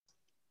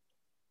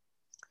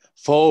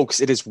Folks,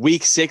 it is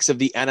week 6 of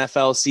the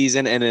NFL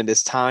season, and it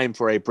is time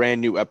for a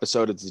brand new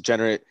episode of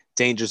Degenerate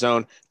Danger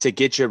Zone to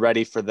get you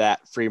ready for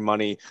that free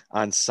money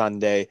on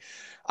Sunday.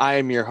 I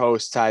am your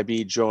host, Ty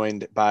B,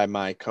 joined by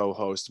my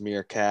co-host,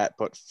 Meerkat.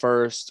 But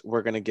first,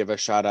 we're going to give a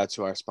shout out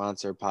to our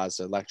sponsor,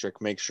 Pazza Electric.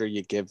 Make sure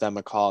you give them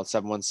a call at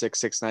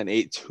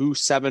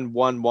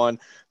 716-698-2711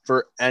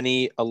 for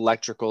any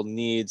electrical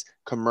needs,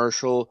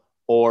 commercial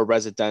or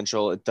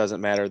residential. It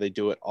doesn't matter. They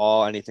do it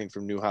all, anything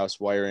from new house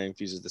wiring,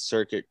 fuses the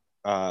circuit,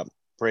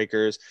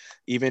 breakers,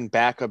 even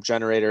backup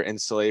generator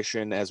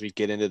installation. As we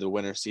get into the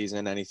winter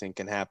season, anything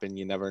can happen.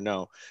 You never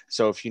know.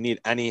 So if you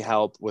need any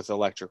help with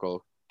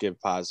electrical, give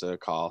Pazza a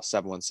call,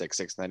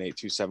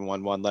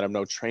 716-698-2711. Let them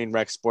know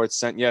Trainwreck Sports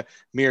sent you.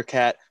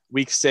 Meerkat,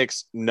 week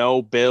 6,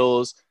 no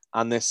Bills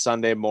on this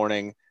Sunday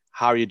morning.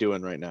 How are you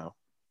doing right now?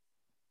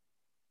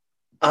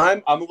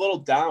 I'm a little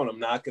down. I'm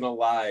not going to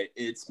lie.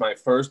 It's my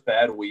first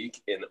bad week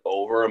in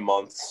over a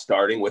month,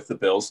 starting with the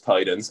Bills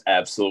Titans,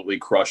 absolutely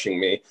crushing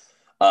me.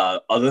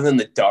 Other than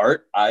the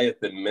dart, I have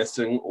been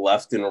missing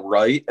left and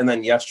right. And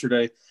then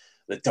yesterday,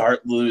 the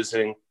dart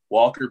losing,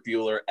 Walker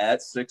Buehler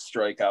at 6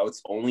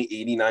 strikeouts, only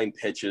 89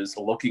 pitches,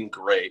 looking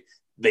great.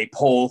 They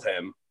pulled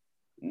him.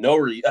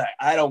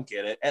 I don't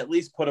get it. At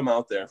least put him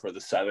out there for the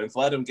 7th.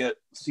 Let him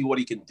see what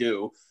he can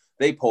do.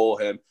 They pull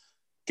him,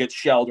 get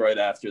shelled right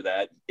after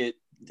that.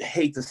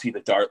 Hate to see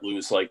the dart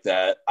lose like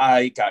that.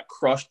 I got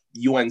crushed.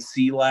 UNC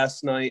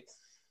last night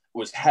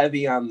was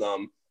heavy on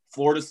them.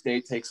 Florida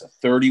State takes a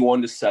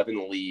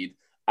 31-7 lead.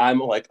 I'm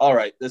like, all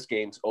right, this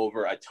game's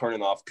over. I turn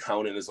it off,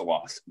 count it as a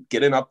loss.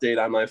 Get an update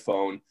on my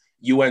phone.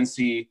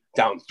 UNC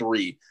down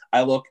 3.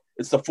 I look,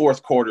 it's the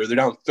 4th quarter. They're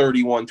down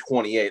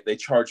 31-28. They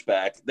charge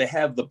back. They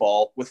have the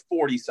ball with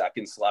 40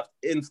 seconds left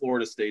in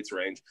Florida State's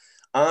range.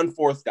 On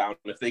 4th down,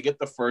 if they get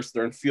the first,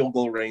 they're in field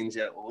goal range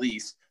at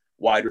least.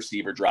 Wide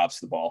receiver drops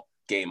the ball.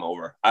 Game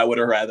over. I would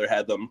have rather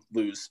had them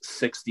lose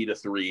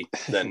 60-3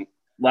 than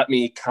let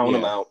me count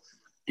them out,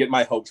 get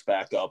my hopes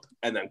back up,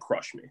 and then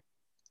crush me.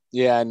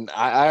 Yeah, and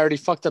I already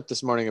fucked up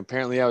this morning.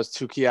 Apparently, I was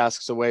 2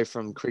 kiosks away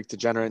from Creek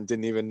Degenerate and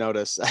didn't even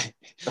notice.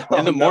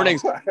 In the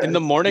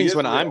mornings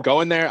when I'm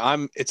going there,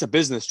 it's a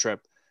business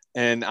trip,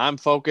 and I'm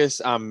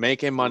focused. I'm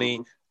making money.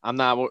 Mm-hmm. I'm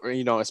not,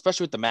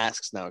 especially with the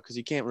masks now, because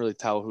you can't really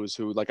tell who's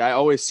who. Like, I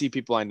always see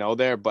people I know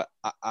there, but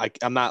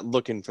I'm not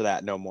looking for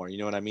that no more. You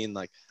know what I mean?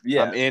 Like,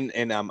 yeah. I'm in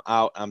and I'm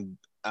out.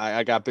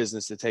 I got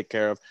business to take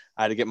care of.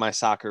 I had to get my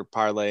soccer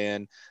parlay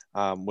in,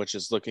 which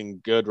is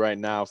looking good right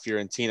now.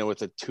 Fiorentina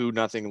with a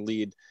 2-0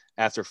 lead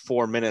after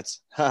 4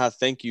 minutes.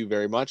 Thank you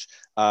very much.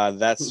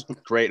 That's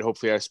great.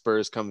 Hopefully our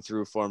Spurs come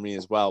through for me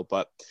as well.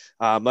 But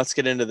let's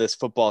get into this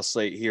football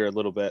slate here a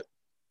little bit.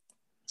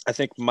 I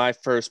think my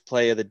first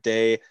play of the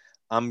day,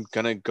 I'm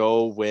going to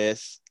go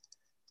with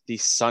the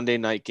Sunday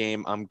night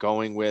game. I'm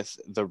going with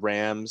the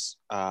Rams.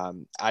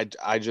 I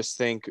just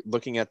think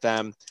looking at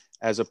them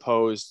as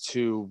opposed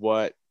to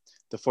what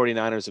the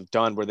 49ers have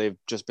done, where they've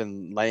just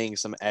been laying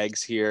some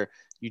eggs here.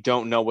 You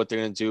don't know what they're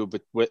going to do,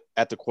 but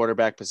at the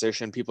quarterback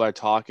position, people are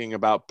talking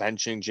about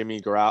benching Jimmy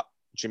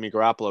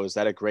Garoppolo. Is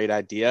that a great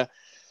idea?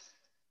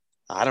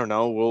 I don't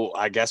know.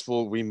 I guess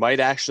we might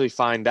actually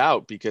find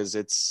out, because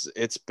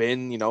it's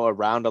been,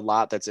 around a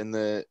lot that's in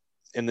the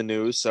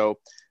news. So,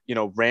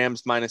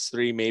 Rams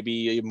 -3, maybe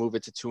you move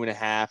it to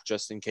 2.5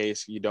 just in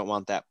case you don't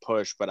want that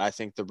push. But I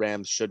think the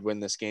Rams should win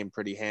this game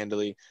pretty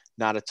handily.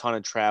 Not a ton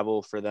of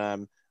travel for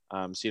them.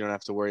 So you don't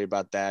have to worry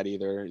about that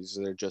either.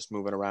 They're just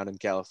moving around in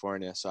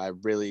California. So I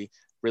really,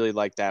 really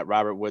like that.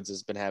 Robert Woods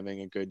has been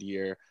having a good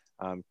year.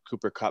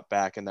 Cooper Kupp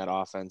back in that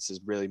offense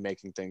is really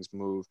making things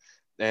move.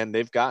 And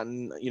they've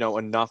gotten,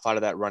 enough out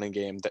of that running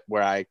game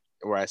where I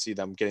see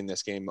them getting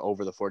this game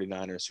over the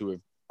 49ers, who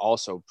have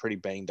also pretty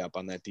banged up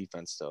on that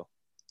defense still.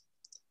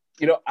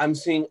 I'm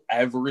seeing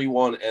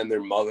everyone and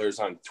their mothers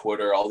on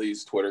Twitter, all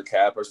these Twitter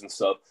cappers and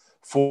stuff,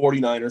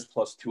 49ers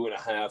plus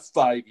 2.5,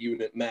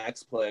 5-unit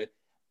max play.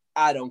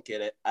 I don't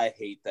get it. I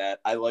hate that.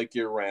 I like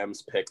your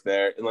Rams pick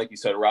there. And like you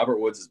said, Robert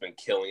Woods has been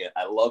killing it.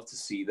 I love to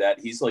see that.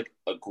 He's like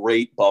a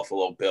great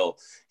Buffalo Bill.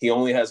 He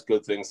only has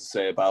good things to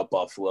say about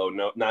Buffalo.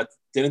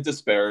 Didn't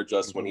disparage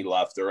us when he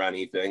left or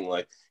anything.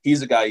 Like,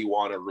 he's a guy you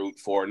want to root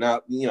for.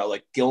 Not,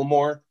 like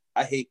Gilmore.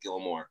 I hate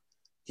Gilmore.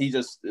 He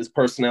just, his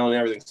personality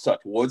and everything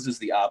sucked. Woods is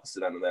the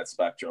opposite end of that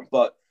spectrum.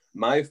 But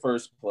my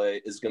first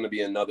play is going to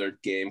be another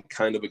game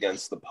kind of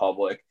against the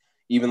public,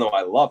 even though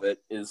I love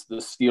it, is the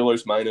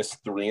Steelers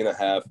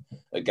 -3.5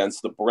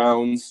 against the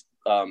Browns.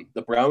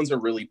 The Browns are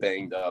really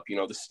banged up.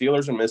 The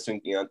Steelers are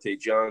missing Deontay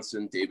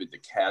Johnson, David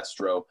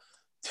DeCastro,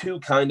 2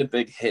 kind of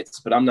big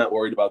hits, but I'm not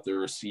worried about their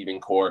receiving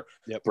core.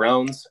 Yep.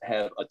 Browns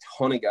have a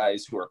ton of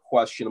guys who are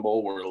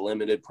questionable, were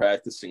limited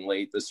practicing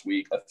late this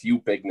week, a few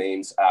big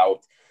names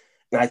out.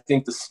 And I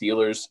think the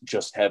Steelers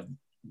just have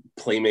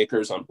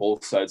playmakers on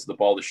both sides of the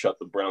ball to shut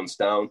the Browns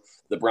down.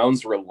 The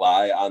Browns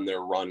rely on their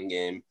run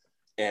game,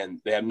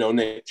 and they have no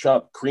Nick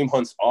Chubb. Kareem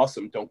Hunt's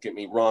awesome, don't get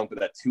me wrong, but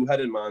that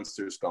 2-headed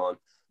monster's gone.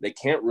 They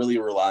can't really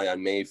rely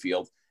on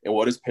Mayfield. And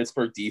what does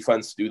Pittsburgh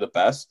defense do the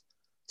best?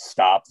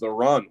 stop the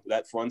run.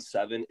 That front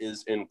seven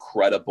is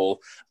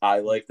incredible. I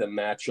like the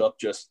matchup,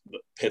 just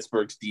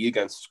Pittsburgh's D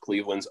against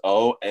Cleveland's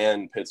O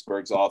and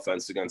Pittsburgh's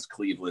offense against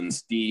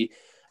Cleveland's D.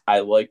 I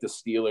like the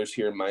Steelers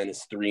here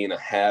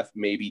 -3.5,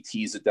 maybe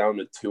tease it down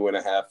to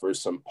 2.5 for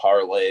some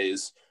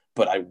parlays.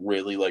 But I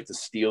really like the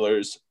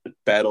Steelers.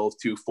 Battle of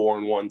 2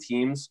 4-1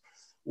 teams.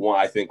 One,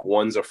 I think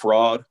one's a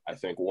fraud. I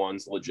think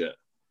one's legit.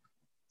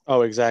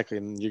 Oh, exactly.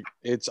 And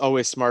it's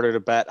always smarter to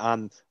bet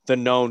on the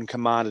known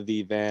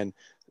commodity than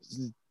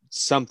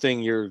something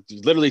you're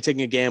literally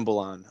taking a gamble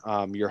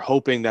on. You're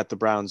hoping that the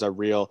Browns are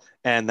real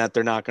and that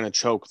they're not going to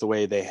choke the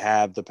way they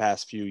have the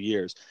past few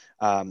years.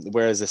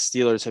 Whereas the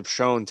Steelers have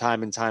shown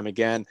time and time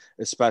again,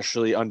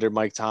 especially under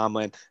Mike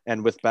Tomlin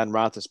and with Ben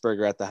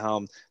Roethlisberger at the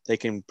helm, they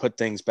can put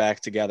things back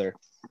together.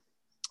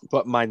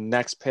 But my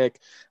next pick,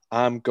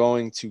 I'm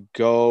going to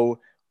go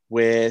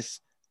with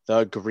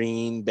the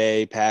Green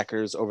Bay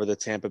Packers over the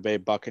Tampa Bay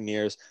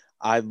Buccaneers.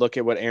 I look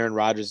at what Aaron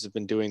Rodgers has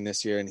been doing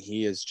this year, and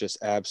he is just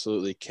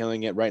absolutely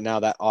killing it right now.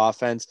 That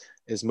offense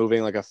is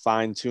moving like a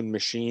fine-tuned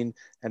machine,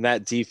 and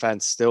that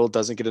defense still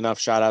doesn't get enough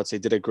shout-outs. They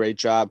did a great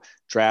job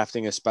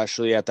drafting,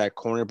 especially at that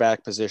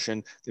cornerback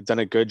position. They've done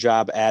a good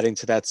job adding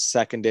to that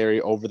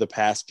secondary over the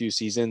past few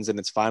seasons, and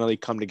it's finally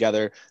come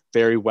together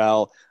very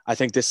well. I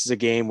think this is a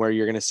game where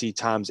you're going to see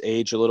Tom's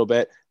age a little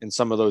bit, and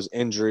some of those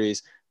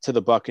injuries to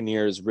the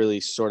Buccaneers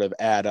really sort of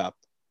add up.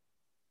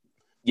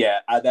 Yeah,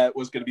 that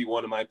was going to be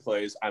one of my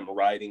plays. I'm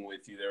riding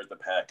with you there at the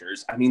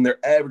Packers. I mean,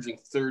 they're averaging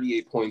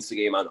 38 points a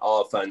game on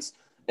offense,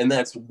 and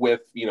that's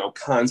with,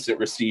 constant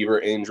receiver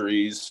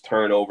injuries,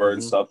 turnover,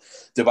 and stuff.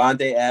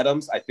 Devontae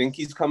Adams, I think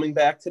he's coming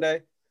back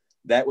today.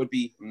 That would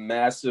be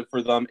massive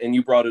for them. And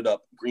you brought it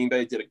up. Green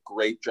Bay did a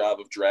great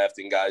job of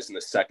drafting guys in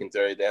the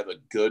secondary. They have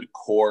a good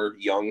core,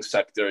 young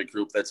secondary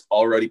group that's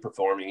already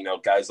performing.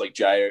 Guys like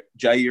Jair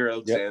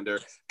Alexander,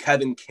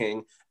 Kevin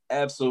King,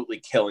 absolutely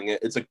killing it.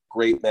 It's a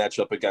great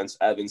matchup against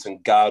Evans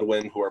and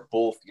Godwin, who are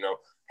both,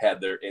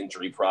 had their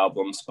injury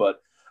problems.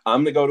 But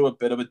I'm going to go to a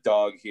bit of a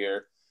dog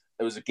here.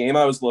 It was a game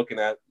I was looking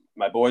at.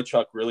 My boy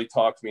Chuck really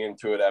talked me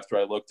into it after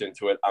I looked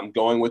into it. I'm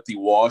going with the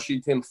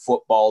Washington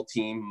football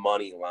team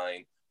money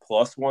line,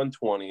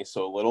 +120,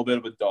 so a little bit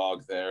of a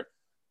dog there.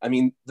 I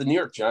mean, the New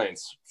York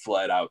Giants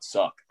flat out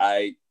suck.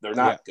 They're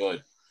not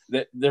good.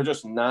 They're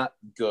just not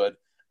good.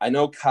 I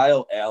know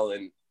Kyle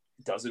Allen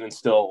doesn't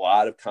instill a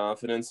lot of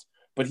confidence,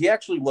 but he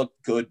actually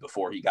looked good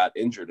before he got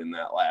injured in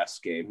that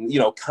last game.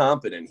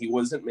 Competent. He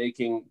wasn't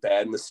making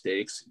bad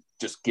mistakes.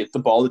 Just get the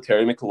ball to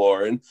Terry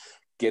McLaurin,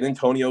 get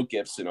Antonio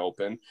Gibson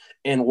open.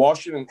 And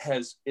Washington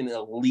has an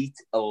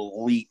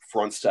elite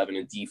front seven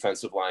and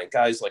defensive line.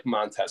 Guys like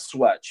Montez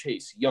Sweat,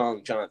 Chase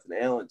Young, Jonathan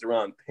Allen,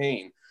 Deron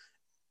Payne.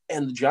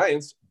 And the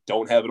Giants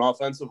don't have an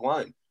offensive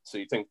line. So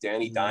you think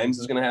Danny Dimes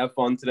is going to have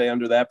fun today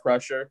under that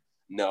pressure?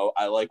 No,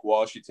 I like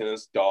Washington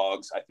as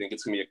dogs. I think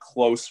it's going to be a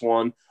close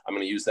one. I'm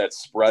going to use that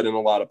spread in a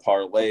lot of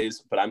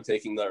parlays, but I'm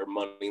taking their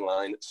money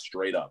line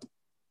straight up.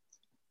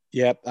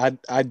 Yep,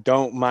 I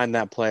don't mind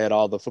that play at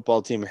all. The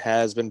football team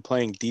has been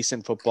playing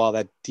decent football.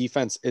 That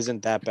defense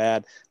isn't that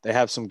bad. They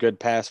have some good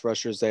pass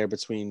rushers there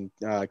between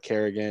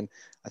Kerrigan.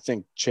 I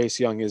think Chase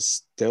Young is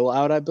still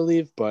out, I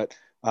believe, but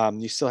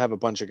you still have a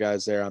bunch of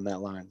guys there on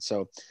that line.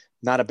 So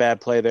not a bad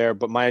play there.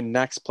 But my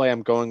next play,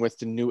 I'm going with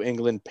the New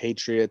England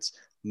Patriots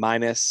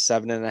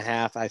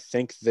 -7.5. I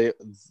think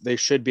they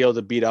should be able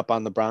to beat up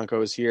on the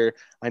Broncos here.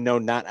 I know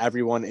not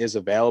everyone is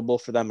available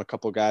for them. A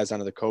couple guys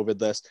onto the COVID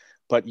list,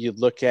 but you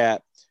look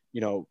at,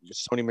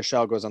 Sony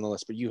Michel goes on the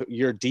list, but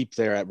you're deep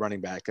there at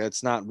running back.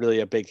 That's not really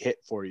a big hit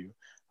for you.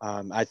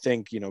 I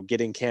think,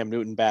 getting Cam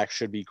Newton back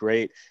should be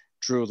great.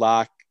 Drew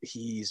Lock,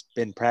 he's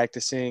been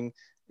practicing.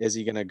 Is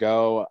he going to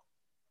go?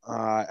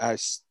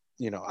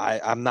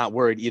 I'm not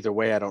worried either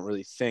way. I don't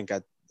really think.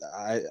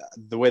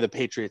 The way the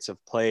Patriots have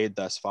played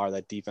thus far,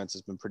 that defense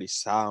has been pretty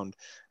sound,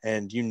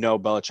 and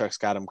Belichick's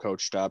got them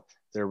coached up.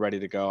 They're ready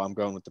to go. I'm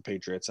going with the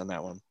Patriots on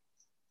that one.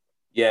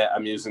 Yeah,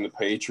 I'm using the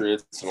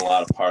Patriots in a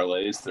lot of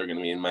parlays. They're going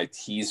to be in my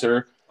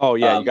teaser. Oh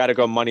yeah, you got to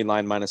go money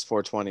line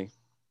 -420.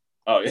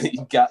 Oh,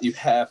 you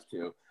have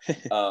to.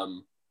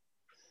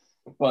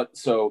 But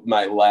so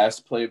my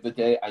last play of the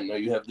day, I know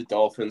you have the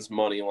Dolphins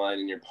money line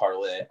in your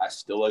parlay. I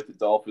still like the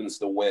Dolphins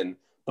to win,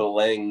 but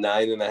laying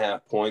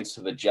 9.5 points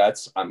to the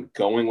Jets, I'm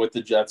going with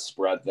the Jets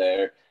spread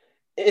there.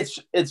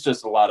 It's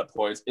just a lot of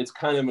points. It's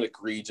kind of an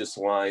egregious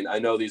line. I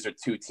know these are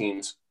two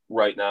teams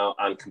right now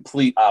on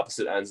complete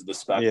opposite ends of the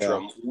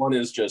spectrum. Yeah. One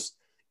is just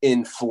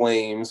in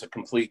flames, a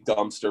complete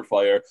dumpster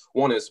fire.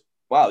 One is,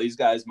 wow, these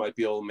guys might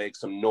be able to make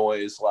some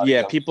noise.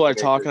 Yeah, people are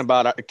talking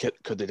about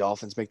could the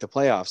Dolphins make the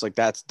playoffs? Like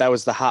that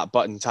was the hot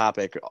button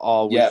topic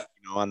all week,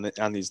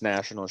 on these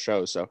national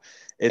shows. So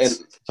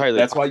that's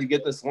why you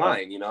get this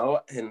line,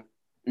 and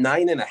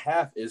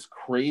 9.5 is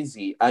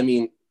crazy. I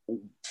mean,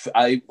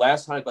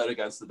 last time I bet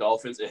against the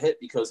Dolphins, it hit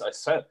because I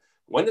said,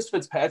 when does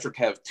Fitzpatrick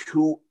have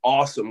two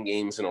awesome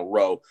games in a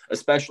row,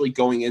 especially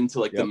going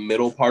into the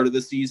middle part of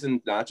the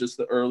season, not just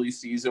the early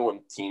season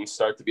when teams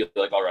start to be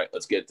like, all right,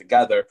 let's get it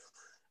together.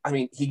 I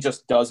mean, he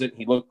just doesn't.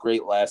 He looked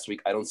great last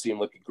week. I don't see him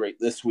looking great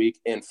this week.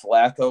 And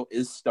Flacco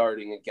is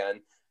starting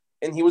again.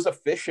 And he was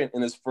efficient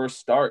in his first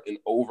start in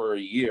over a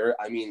year.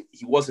 I mean,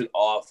 he wasn't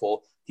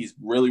awful. He's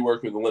really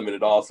working with a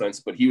limited offense,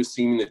 but he was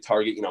seeming to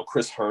target,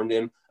 Chris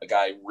Herndon, a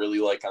guy I really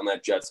like on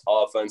that Jets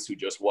offense who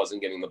just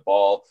wasn't getting the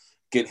ball.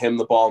 Get him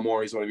the ball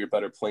more. He's one of your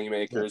better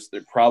playmakers. Yeah.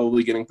 They're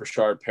probably getting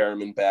Brashard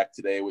Perriman back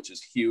today, which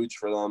is huge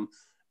for them.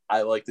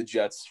 I like the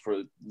Jets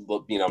for,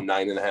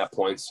 9.5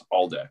 points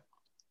all day.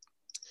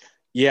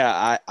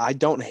 Yeah, I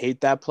don't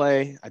hate that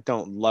play. I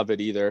don't love it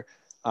either.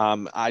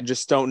 I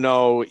just don't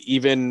know,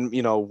 even,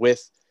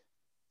 with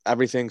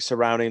everything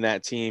surrounding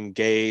that team,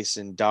 Gase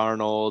and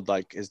Darnold,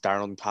 like, is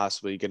Darnold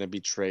possibly going to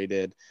be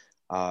traded?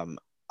 I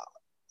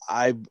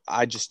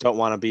just don't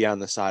want to be on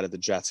the side of the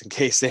Jets in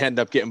case they end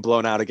up getting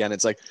blown out again.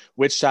 It's like,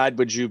 which side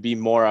would you be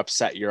more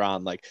upset you're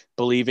on? Like,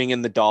 believing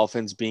in the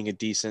Dolphins being a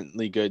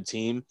decently good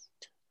team,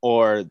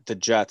 or the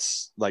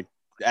Jets, like,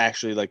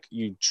 actually, like,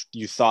 you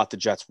thought the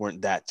Jets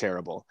weren't that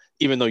terrible,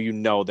 even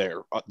though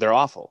they're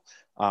awful.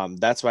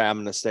 That's why I'm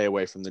going to stay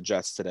away from the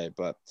Jets today.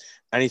 But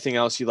anything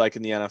else you like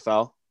in the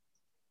NFL?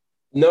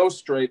 No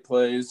straight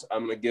plays.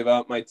 I'm going to give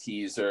out my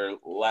teaser.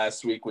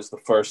 Last week was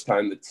the first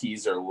time the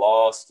teaser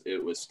lost.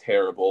 It was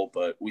terrible,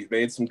 but we've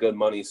made some good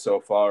money so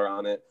far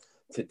on it.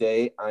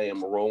 Today, I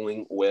am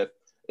rolling with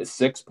a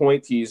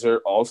 6-point teaser,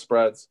 all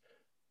spreads,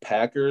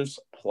 Packers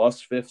plus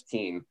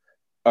 15,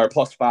 or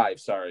plus 5,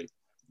 sorry.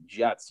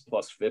 Jets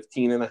plus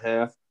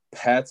 15.5,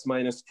 Pats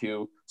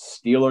 -2,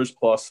 Steelers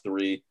plus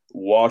 3,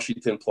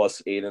 Washington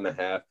plus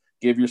 8.5.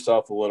 Give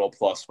yourself a little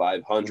plus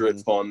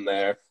 500 fun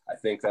there. I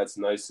think that's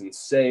nice and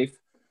safe,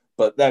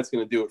 but that's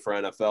going to do it for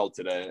NFL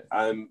today.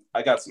 I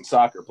got some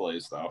soccer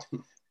plays though.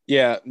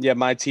 Yeah.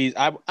 My tease.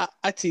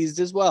 I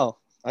teased as well.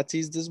 I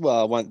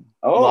went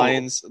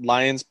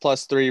Lions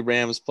 +3,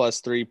 Rams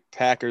 +3,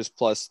 Packers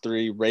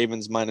 +3,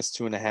 Ravens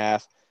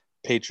 -2.5,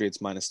 Patriots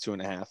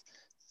 -2.5.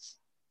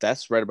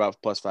 That's right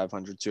about plus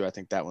 500 too. I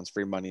think that one's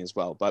free money as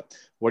well. But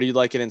what do you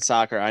like it in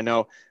soccer? I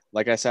know,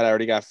 like I said, I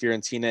already got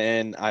Fiorentina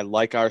in. I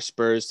like our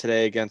Spurs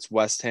today against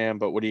West Ham,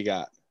 but what do you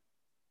got?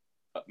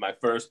 My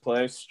first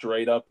play,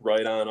 straight up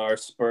right on our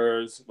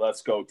Spurs.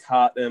 Let's go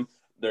Tottenham.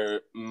 They're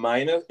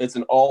it's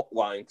an alt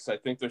line because I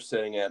think they're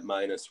sitting at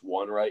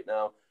 -1 right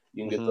now.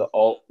 You can get the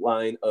alt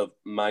line of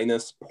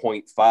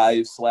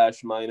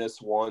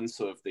 -0.5/-1.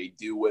 So if they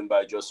do win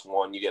by just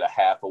 1, you get a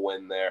half a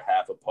win there,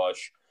 half a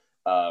push.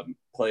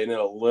 Playing it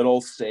a little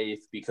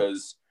safe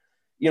because,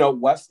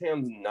 West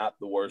Ham's not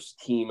the worst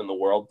team in the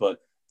world, but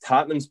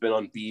Tottenham's been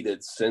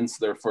unbeaten since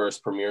their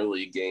first Premier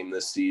League game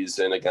this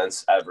season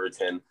against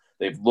Everton.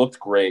 They've looked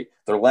great.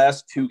 Their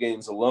last 2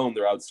 games alone,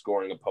 they're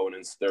outscoring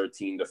opponents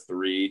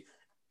 13-3.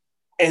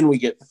 And we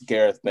get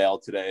Gareth Bale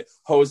today.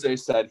 Jose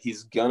said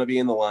he's going to be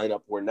in the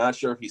lineup. We're not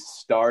sure if he's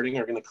starting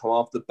or going to come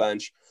off the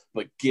bench,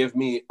 but give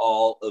me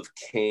all of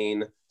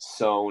Kane,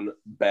 Son,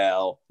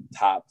 Bale,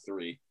 top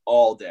 3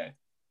 all day.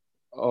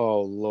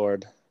 Oh,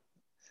 Lord.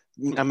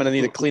 I'm going to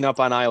need to clean up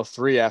on aisle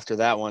 3 after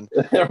that one.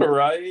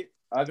 Right?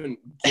 I've been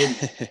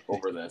giddy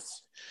over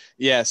this.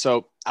 Yeah,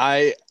 so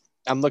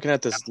I'm looking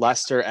at this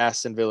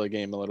Leicester-Aston Villa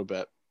game a little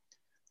bit.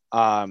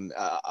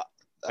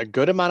 A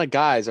good amount of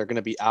guys are going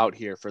to be out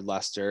here for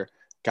Leicester.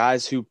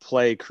 Guys who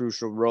play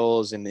crucial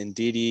roles in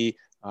Ndidi,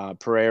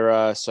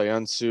 Pereira,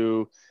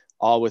 Soyuncu,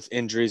 all with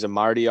injuries.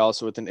 Amartey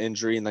also with an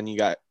injury. And then you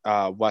got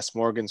Wes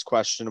Morgan's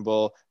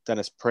questionable,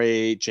 Dennis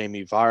Praet,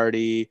 Jamie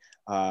Vardy,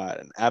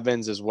 and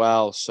Evans as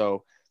well.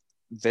 So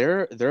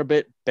they're a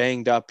bit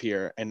banged up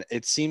here. And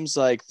it seems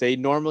like they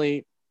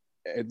normally,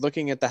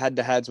 looking at the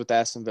head-to-heads with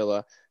Aston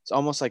Villa, it's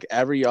almost like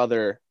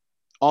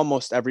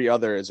almost every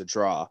other is a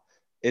draw.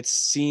 It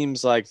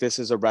seems like this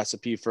is a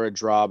recipe for a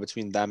draw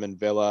between them and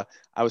Villa.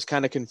 I was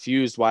kind of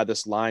confused why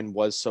this line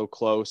was so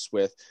close,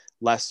 with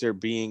Leicester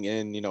being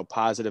in,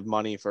 positive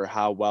money for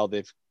how well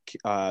they've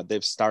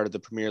started the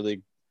Premier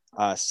League,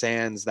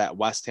 sans that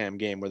West Ham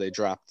game where they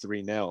dropped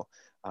 3-0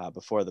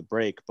 before the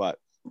break. But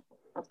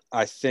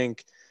I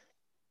think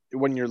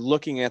when you're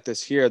looking at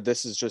this here,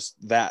 this is just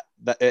that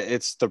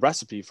it's the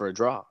recipe for a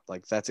draw.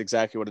 Like, that's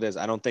exactly what it is.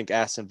 I don't think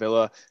Aston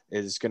Villa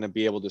is going to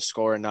be able to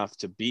score enough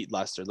to beat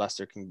Leicester.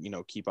 Leicester can,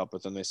 keep up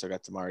with them. They still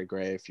got Damari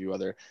Gray, a few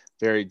other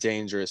very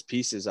dangerous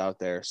pieces out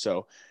there.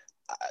 So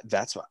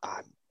that's what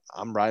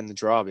I'm riding the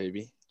draw,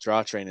 baby.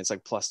 Draw train. It's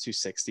like plus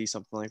 260,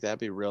 something like that. It'd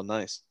be real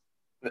nice.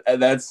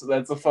 And that's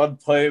a fun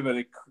play, but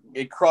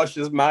it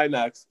crushes my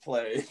next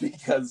play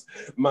because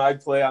my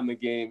play on the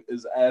game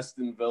is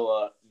Aston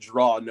Villa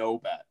draw no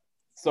bet.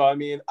 So, I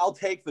mean, I'll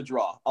take the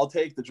draw. I'll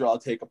take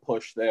a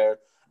push there.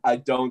 I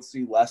don't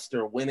see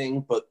Leicester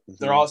winning, but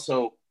they're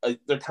also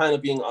they're kind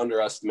of being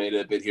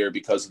underestimated a bit here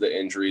because of the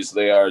injuries.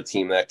 They are a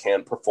team that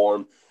can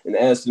perform. And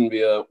Aston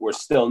Villa, we're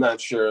still not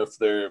sure if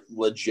they're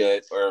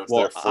legit or if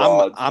they're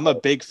fraud. I'm a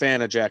big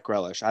fan of Jack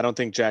Grealish. I don't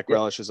think Jack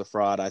Grealish is a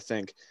fraud. I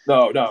think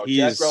no,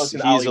 he's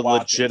a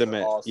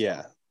legitimate,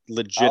 awesome.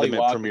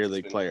 Legitimate Premier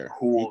League player.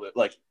 Cool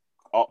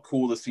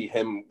to see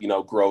him,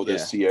 grow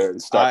this year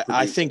and start.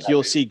 I think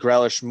you'll see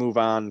Grealish move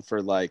on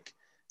for like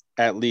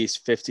at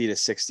least 50 to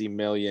 60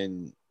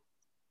 million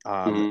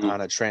Mhm.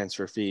 on a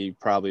transfer fee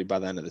probably by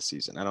the end of the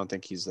season. I don't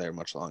think he's there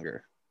much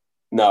longer.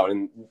 No,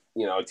 and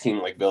a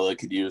team like Villa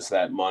could use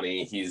that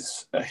money.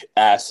 He's an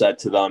asset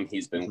to them.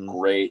 He's been Mm-hmm.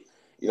 great.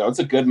 It's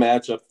a good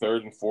matchup,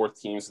 third and fourth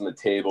teams in the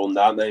table.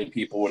 Not many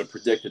people would have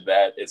predicted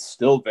that. It's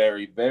still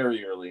very,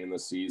 very early in the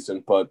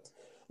season, but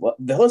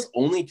Villa's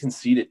only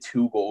conceded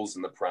 2 goals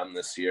in the Prem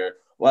this year.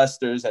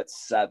 Leicester's at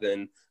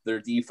 7. Their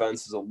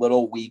defense is a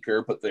little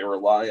weaker, but they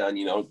rely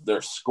on,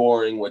 their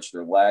scoring, which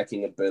they're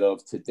lacking a bit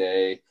of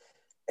today.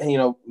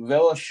 And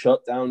Villa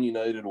shut down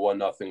United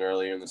 1-0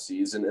 earlier in the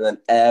season, and then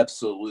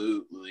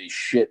absolutely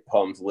shit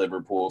pumped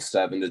Liverpool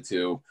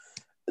 7-2.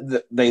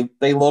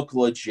 They look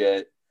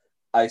legit.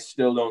 I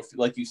still don't,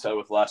 like you said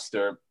with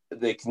Leicester,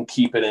 they can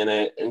keep it in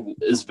it. And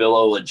is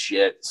Villa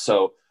legit?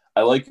 So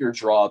I like your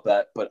draw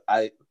bet, but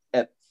I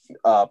at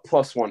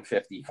plus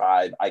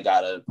 155, I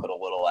gotta put a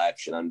little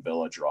action on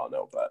Villa draw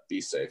no bet. Be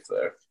safe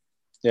there.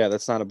 Yeah,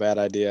 that's not a bad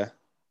idea.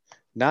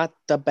 Not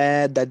a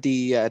bad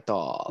idea at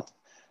all.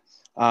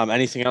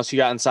 Anything else you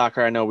got in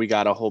soccer? I know we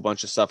got a whole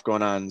bunch of stuff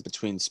going on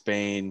between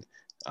Spain,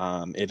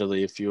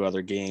 Italy, a few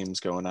other games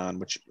going on.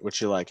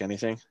 Which you like?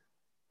 Anything?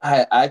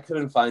 I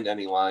couldn't find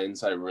any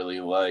lines I really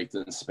liked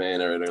in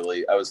Spain or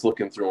Italy. I was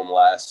looking through them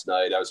last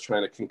night. I was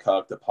trying to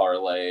concoct a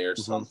parlay or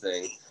Mm-hmm.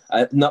 something.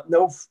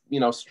 No,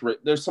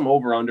 there's some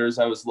over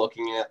unders I was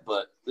looking at,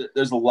 but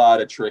there's a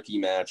lot of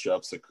tricky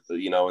matchups,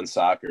 in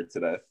soccer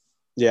today.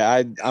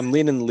 Yeah, I'm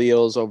leaning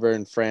Lille's over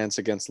in France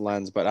against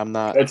Lens, but I'm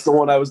not. That's the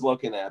one I was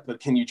looking at. But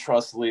can you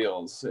trust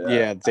Lille's?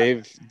 Yeah,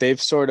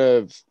 they've sort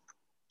of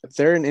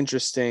they're an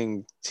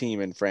interesting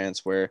team in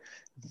France where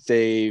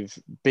they've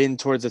been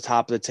towards the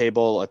top of the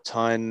table a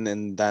ton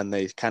and then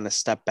they kind of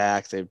step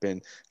back. They've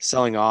been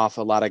selling off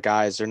a lot of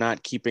guys. They're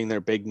not keeping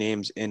their big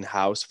names in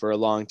house for a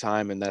long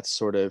time, and that's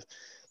sort of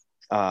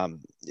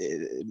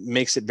it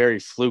makes it very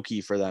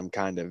fluky for them.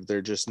 Kind of,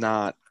 they're just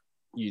not.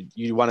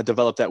 You want to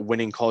develop that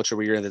winning culture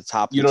where you're at the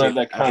top of You the don't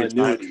have table that every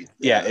time. continuity.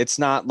 Yeah, it's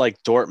not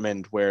like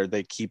Dortmund where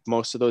they keep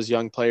most of those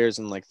young players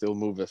and like they'll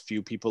move a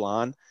few people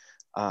on.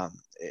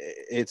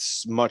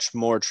 It's much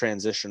more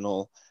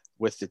transitional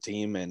with the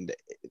team, and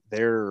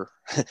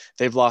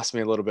they've lost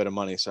me a little bit of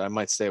money, so I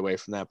might stay away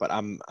from that. But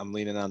I'm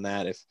leaning on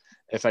that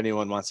if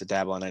anyone wants to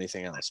dabble on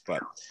anything else.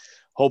 But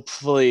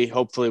hopefully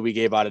we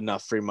gave out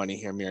enough free money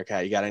here,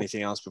 Meerkat. You got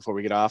anything else before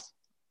we get off?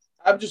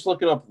 I'm just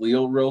looking up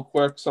Lille real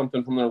quick.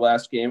 Something from their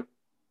last game.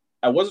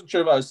 I wasn't sure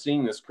if I was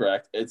seeing this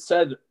correct. It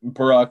said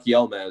Burak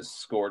Yilmaz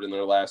scored in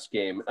their last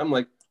game. I'm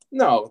like,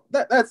 no,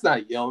 that's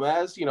not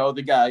Yilmaz.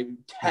 The guy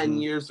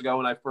 10 years ago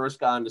when I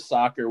first got into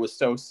soccer was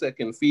so sick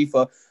in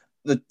FIFA.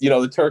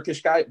 The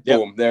Turkish guy,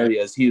 boom, Yep. there he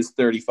is. He is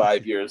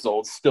 35 years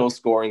old, still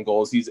scoring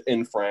goals. He's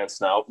in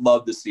France now.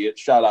 Love to see it.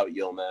 Shout out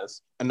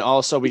Yilmaz. And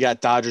also we got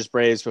Dodgers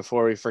Braves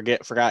before we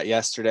forgot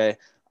yesterday.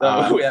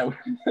 Yeah.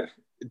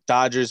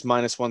 Dodgers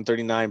minus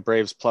 139,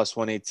 Braves plus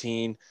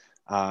 118.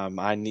 I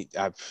might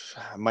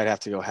have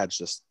to go hedge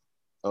this.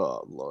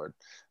 Oh Lord.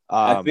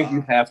 I think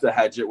you have to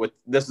hedge it with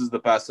this is the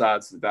best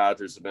odds the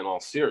Dodgers have been all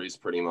series,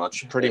 pretty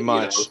much. Pretty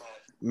much.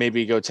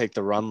 Maybe go take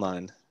the run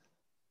line.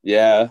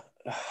 Yeah.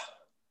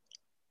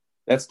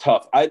 That's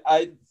tough.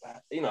 I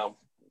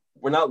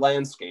we're not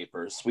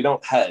landscapers. We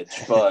don't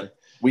hedge, but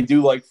we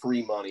do like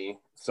free money.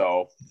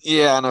 So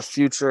yeah, in a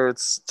future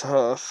it's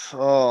tough.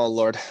 Oh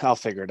Lord, I'll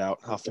figure it out.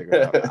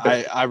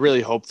 I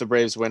really hope the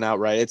Braves win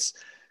outright.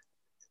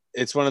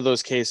 It's one of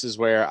those cases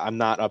where I'm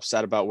not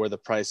upset about where the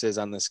price is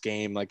on this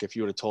game. Like if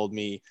you would have told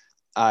me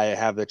I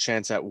have the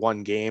chance at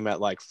one game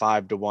at like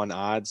 5-1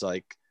 odds,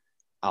 like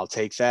I'll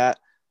take that.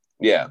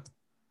 Yeah.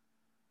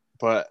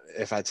 But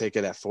if I take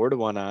it at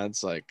 4-1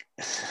 odds, like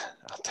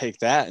I'll take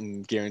that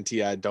and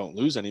guarantee I don't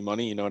lose any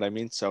money. You know what I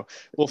mean? So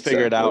we'll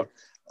figure it out.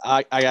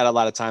 I got a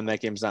lot of time.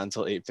 That game's not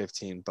until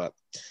 8:15, but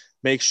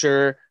make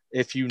sure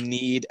if you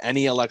need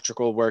any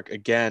electrical work,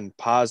 again,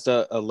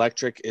 Pazda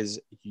Electric is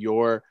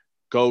your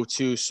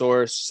go-to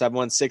source.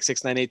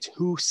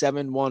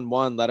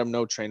 716-698-2711. Let them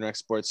know Trainwreck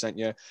Sports sent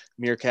you.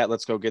 Meerkat,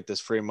 let's go get this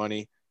free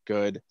money.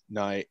 Good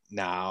night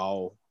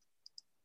now.